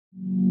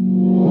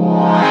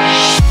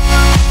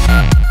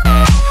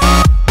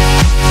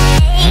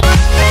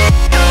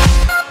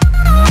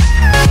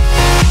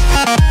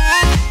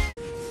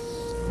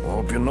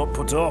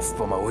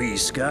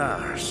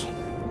scars?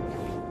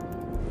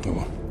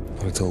 No,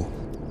 not at all.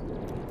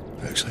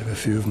 I actually have a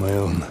few of my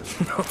own.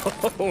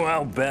 Oh,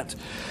 I'll bet.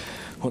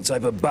 What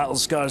type of battle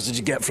scars did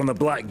you get from the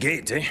Black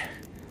Gate, eh?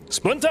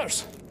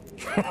 Splinters?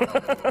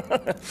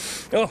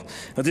 Oh,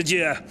 or did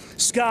you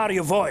scar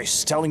your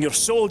voice telling your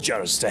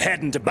soldiers to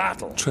head into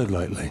battle? Tread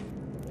lightly.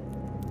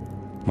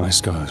 My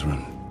scars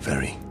run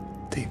very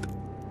deep.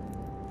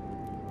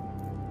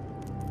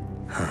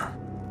 Huh.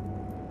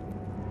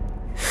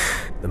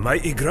 The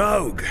mighty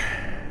Graug.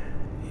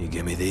 He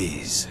gave me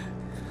these.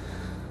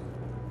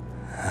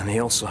 And he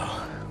also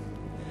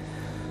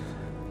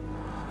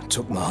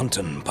took my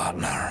hunting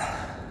partner.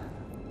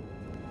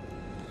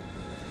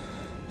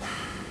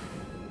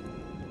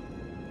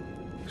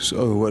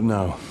 So, what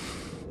now?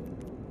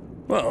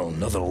 Well,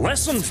 another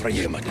lesson for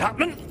you, my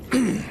captain.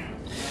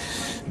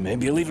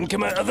 Maybe you'll even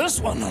come out of this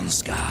one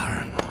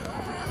unscarred.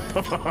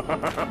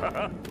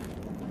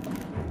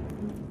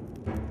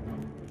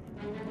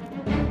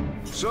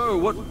 So,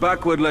 what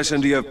backward lesson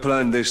do you have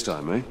planned this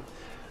time, eh?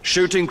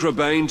 Shooting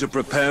Crebain to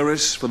prepare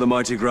us for the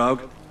mighty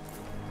Graug?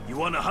 You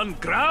want to hunt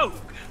Graug?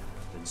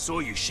 Then so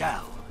you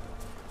shall.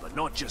 But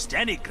not just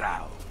any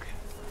Graug.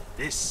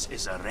 This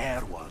is a rare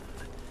one.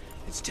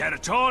 It's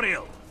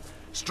territorial.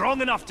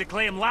 Strong enough to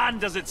claim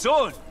land as its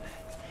own.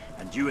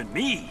 And you and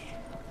me,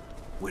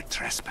 we're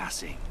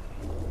trespassing.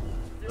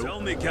 Tell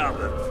me,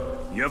 Captain,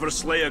 you ever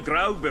slay a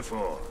Graug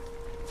before?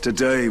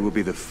 Today will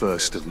be the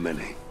first of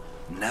many.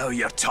 Now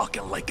you're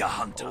talking like a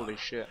hunter. Holy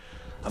shit.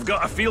 I've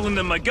got a feeling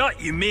in my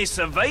gut you may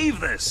survive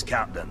this,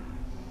 Captain.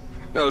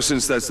 Well,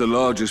 since that's the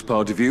largest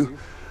part of you,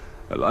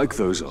 I like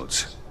those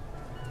odds.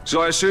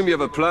 So I assume you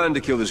have a plan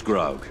to kill this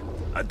Graug?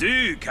 I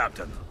do,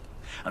 Captain.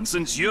 And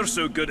since you're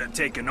so good at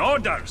taking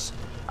orders,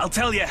 I'll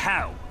tell you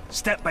how,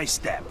 step by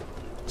step.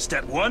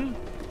 Step 1,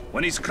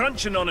 when he's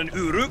crunching on an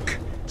Uruk,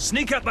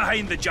 sneak up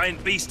behind the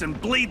giant beast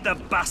and bleed the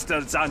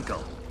bastard's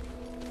ankle.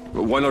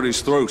 But why not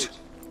his throat?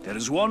 There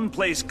is one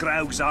place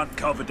Graugs aren't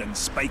covered in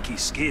spiky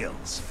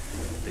scales.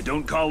 They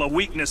don't call a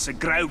weakness a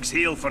Graug's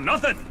heel for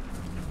nothing.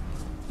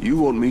 You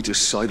want me to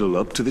sidle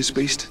up to this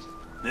beast?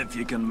 If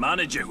you can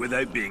manage it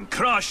without being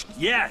crushed,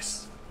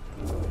 yes.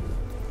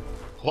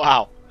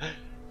 Wow.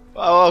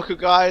 Well, welcome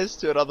guys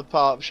to another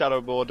part of Shadow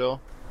Mordor.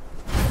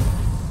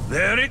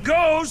 There it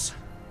goes!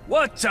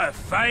 What a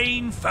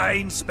fine,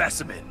 fine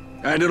specimen.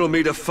 And it'll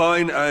meet a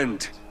fine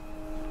end.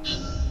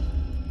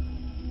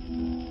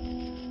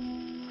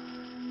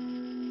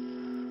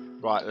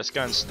 Right, let's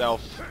go and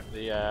stealth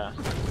the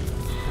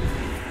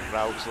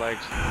Raug's leg.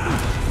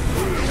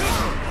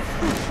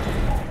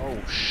 Oh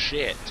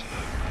shit.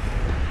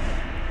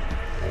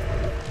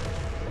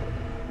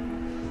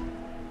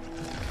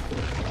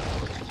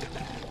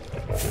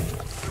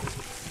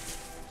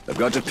 I've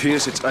got to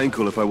pierce its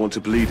ankle if I want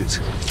to bleed it.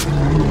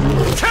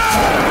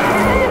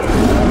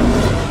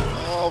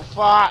 Oh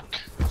fuck!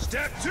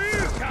 Step 2,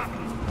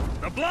 Captain.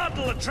 The blood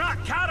will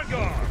attract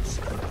Caragors.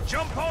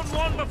 Jump on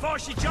one before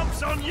she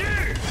jumps on you.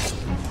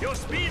 Your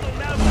speed will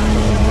now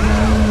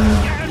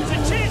get her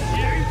to chase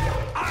you.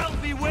 I'll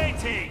be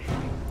waiting.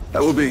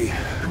 That will be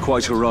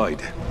quite a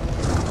ride.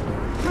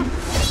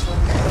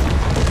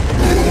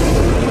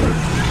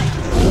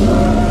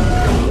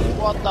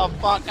 What the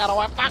fuck? How do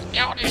I fuck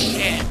out this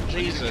shit?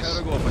 Jesus.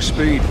 Gotta go for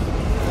speed.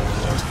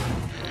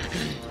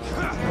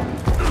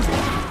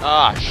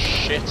 Ah,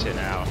 shitting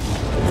out.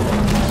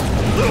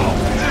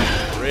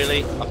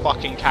 Really? A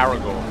fucking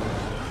Caragor?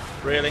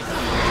 Really?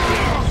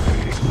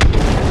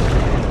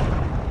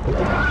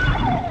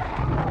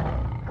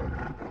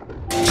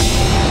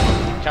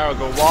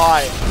 Caragor,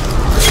 why?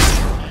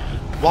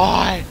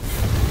 Why?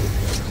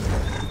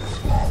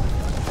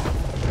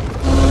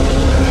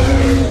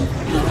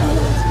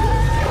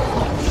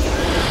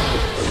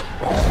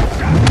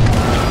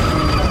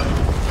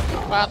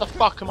 How the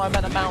fuck am I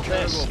meant to mount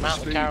this?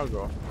 Mount the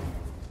Caragor.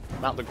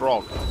 Mount the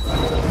Grog.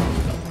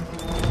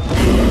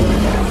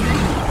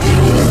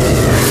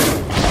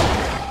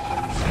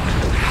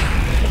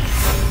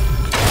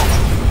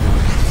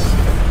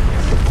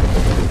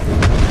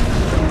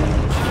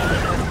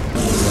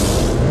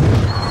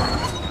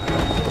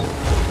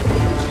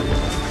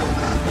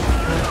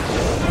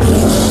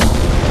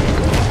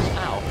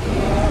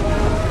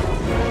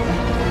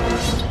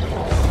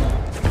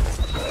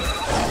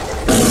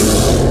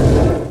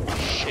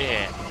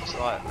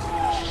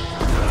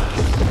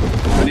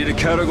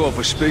 Caragor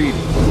for speed.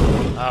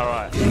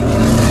 Alright.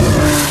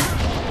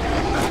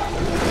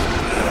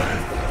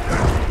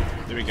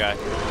 Here we go.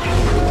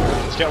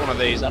 Let's get one of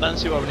these. I don't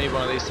see why we need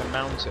one of these to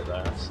mount it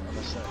though. That's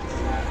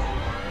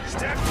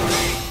Step 3.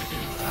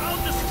 I'll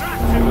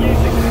distract him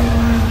using the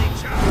manly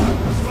charm.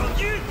 While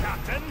you,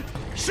 Captain,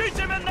 shoot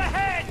him in the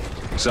head!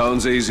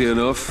 Sounds easy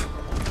enough.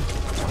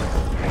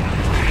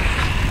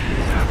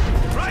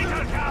 Right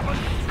on, Captain!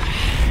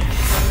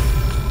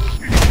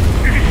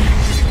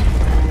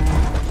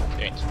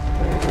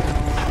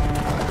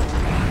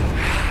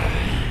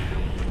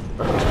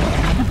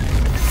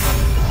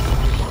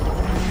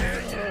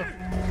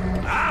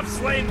 I've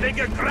slain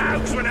bigger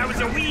Graugs when I was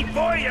a wee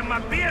boy and my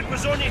beard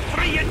was only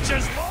 3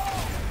 inches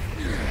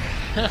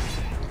long.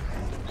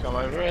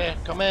 Come over here.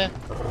 Come here.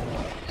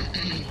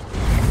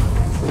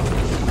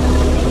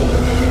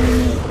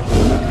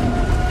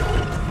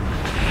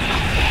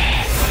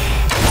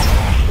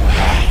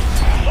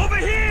 Over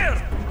here!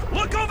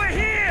 Look over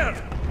here!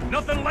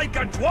 Nothing like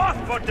a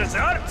dwarf for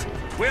dessert.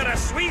 We're a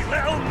sweet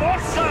little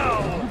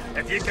morsel.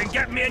 If you can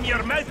get me in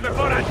your mouth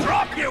before I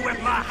drop you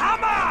with my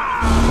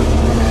hammer!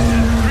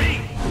 3.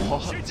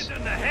 Shoot it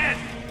in the head.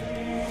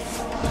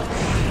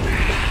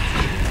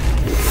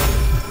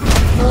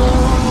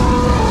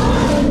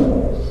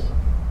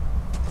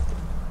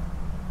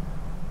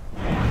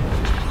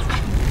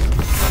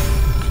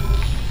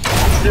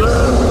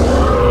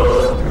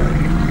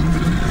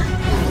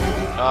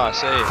 Ah, I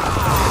see.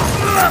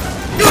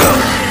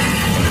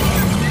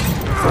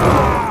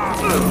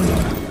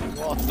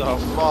 What the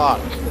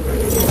fuck?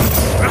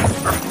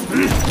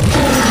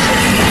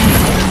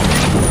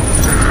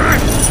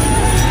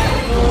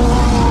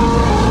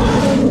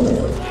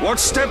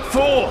 What's step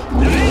 4?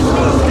 There is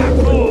no step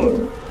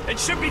 4. It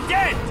should be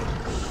dead.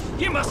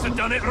 You must have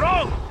done it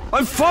wrong.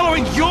 I'm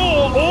following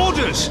your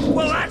orders!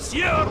 Well, that's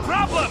your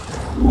problem.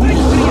 Think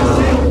for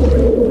yourself.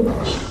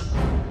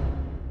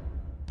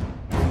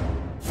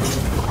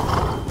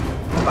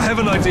 I have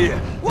an idea.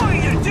 What are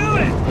you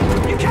doing?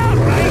 You can't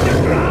ride the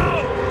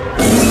ground.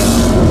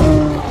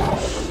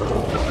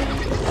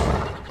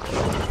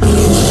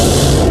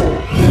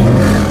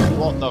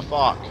 What the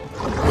fuck?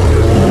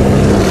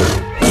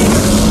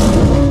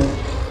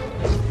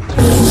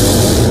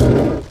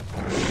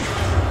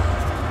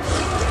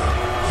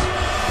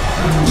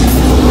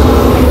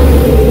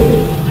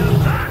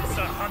 That's a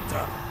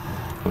hunter.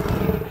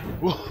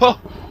 Whoa!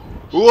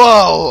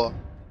 Whoa!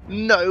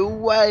 No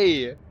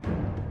way!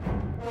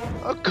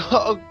 I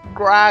got a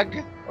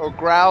grag or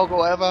graug or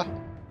whatever.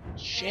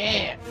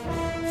 Shit!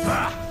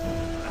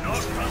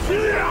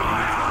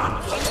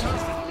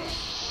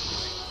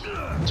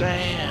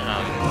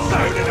 Damn!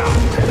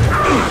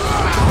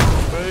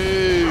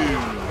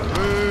 Boom!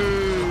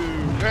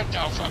 Boom! Get the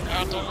fuck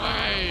out of the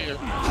way!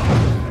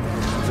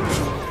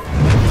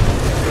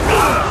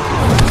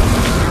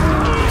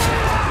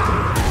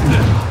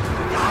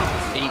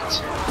 Eat.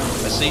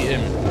 Let's eat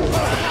him.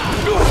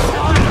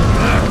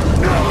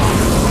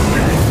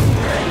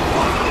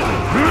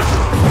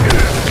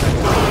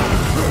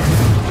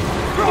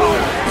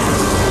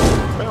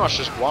 Pretty much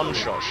just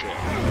one-shot shit.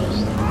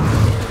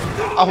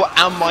 Oh,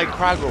 and my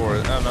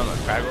Craggle, no, not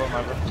Craggle,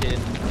 my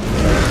fucking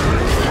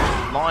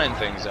lion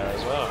things there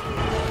as well.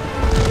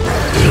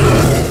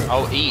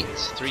 Oh, eat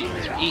three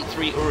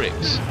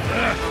Uriks.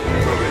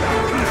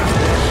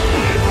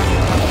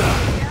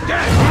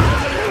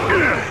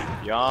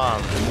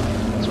 Yum.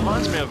 This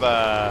reminds me of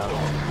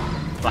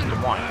Black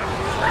and White.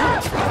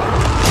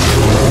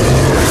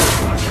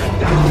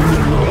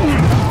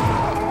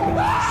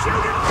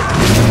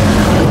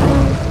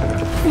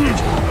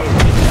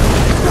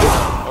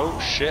 Oh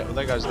shit, well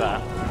there goes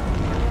that.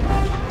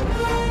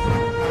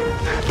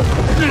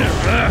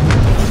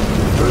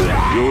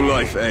 Your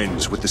life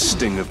ends with the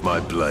sting of my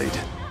blade.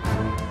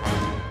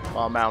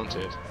 Well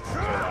mounted.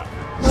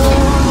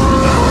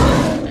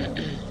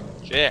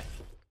 Shit.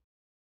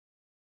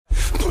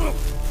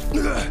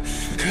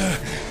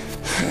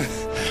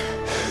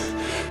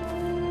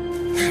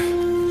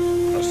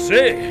 I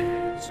say,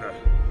 it's a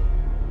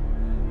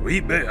wee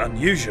bit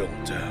unusual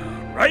to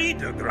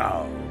ride a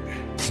ground.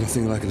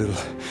 Nothing like a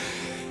little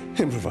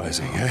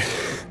improvising, eh?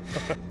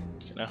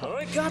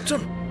 Alright,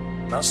 Captain.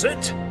 That's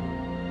it.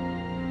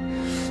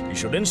 You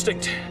showed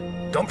instinct,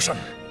 gumption,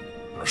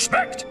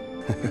 respect.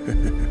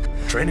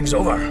 Training's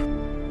over.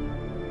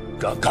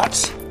 Got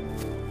guts.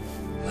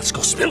 Let's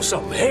go spill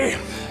some, eh?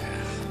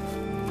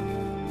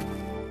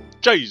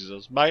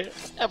 Jesus, mate.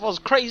 Everyone's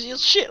crazy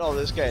as shit on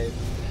this game.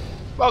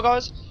 Well,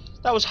 guys,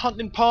 that was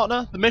Hunting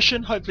Partner, the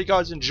mission. Hopefully, you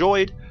guys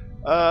enjoyed.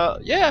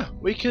 Yeah,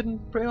 we can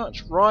pretty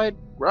much ride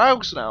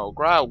Graugs now.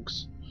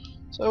 Graugs.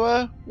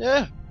 So,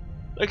 yeah.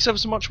 Thanks ever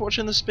so much for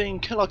watching. This being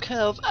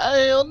Killerkev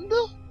and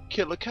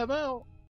Killerkev out.